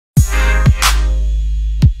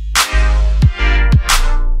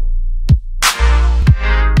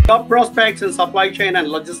Job prospects in supply chain and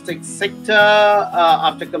logistics sector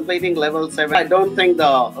after completing level 7. I don't think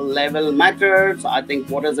the level matters. I think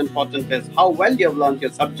what is important is how well you have learned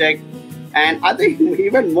your subject. And I think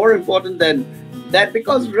even more important than that,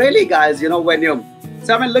 because really, guys, when you,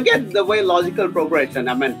 so I mean, look at the way logical progression.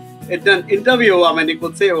 I mean, in an interview, I mean, you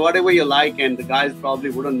could say whatever you like, and the guys probably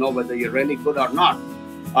wouldn't know whether you're really good or not.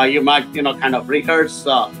 You might, kind of rehearse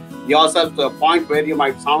yourself to a point where you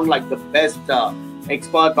might sound like the best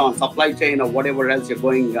expert on supply chain or whatever else you're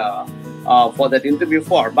going for that interview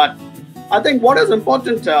for. But I think what is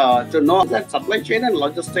important to know is that supply chain and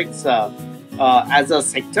logistics as a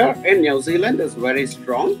sector in New Zealand is very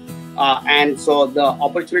strong. And so the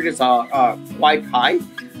opportunities are quite high.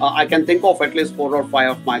 I can think of at least 4 or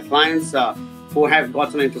 5 of my clients who have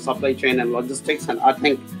gotten into supply chain and logistics, and I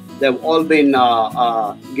think they've all been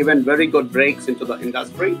given very good breaks into the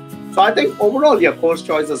industry. So I think overall your course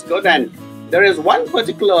choice is good, and there is one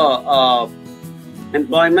particular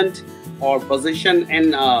employment or position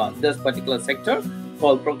in this particular sector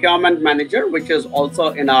called procurement manager, which is also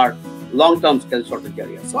in our long-term skill shortage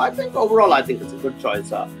area. So I think overall, I think it's a good choice,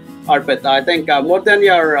 Arpit. I think more than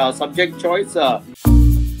your subject choice,